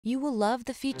You will love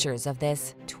the features of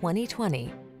this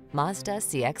 2020 Mazda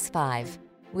CX-5.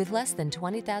 With less than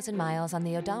 20,000 miles on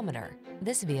the odometer,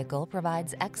 this vehicle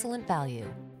provides excellent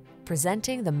value.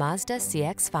 Presenting the Mazda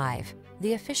CX-5,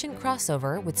 the efficient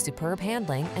crossover with superb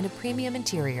handling and a premium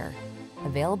interior.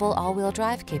 Available all-wheel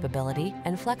drive capability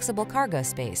and flexible cargo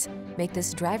space make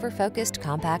this driver-focused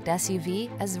compact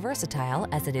SUV as versatile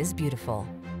as it is beautiful.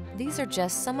 These are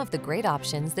just some of the great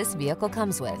options this vehicle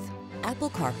comes with: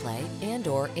 Apple CarPlay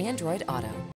and/or Android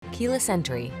Auto, keyless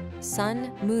entry,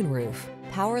 sun, moonroof,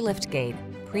 power liftgate,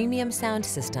 premium sound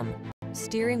system,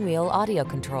 steering wheel audio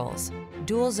controls,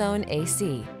 dual zone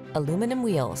AC, aluminum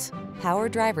wheels, power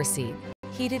driver seat,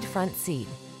 heated front seat.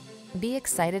 Be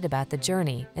excited about the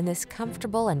journey in this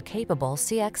comfortable and capable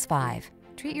CX-5.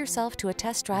 Treat yourself to a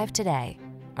test drive today.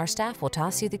 Our staff will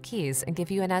toss you the keys and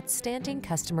give you an outstanding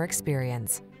customer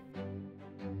experience.